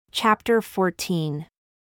Chapter 14.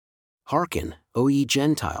 Hearken, O ye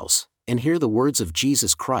Gentiles, and hear the words of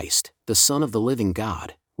Jesus Christ, the Son of the living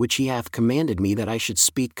God, which he hath commanded me that I should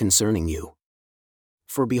speak concerning you.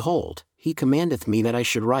 For behold, he commandeth me that I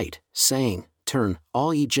should write, saying, Turn,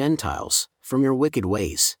 all ye Gentiles, from your wicked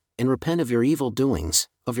ways, and repent of your evil doings,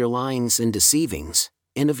 of your lyings and deceivings,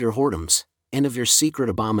 and of your whoredoms, and of your secret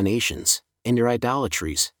abominations, and your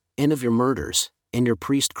idolatries, and of your murders, and your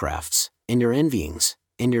priestcrafts, and your envyings,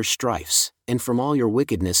 and your strifes, and from all your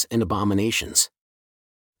wickedness and abominations.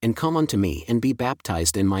 And come unto me and be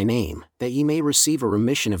baptized in my name, that ye may receive a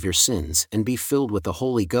remission of your sins and be filled with the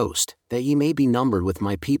Holy Ghost, that ye may be numbered with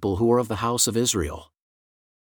my people who are of the house of Israel.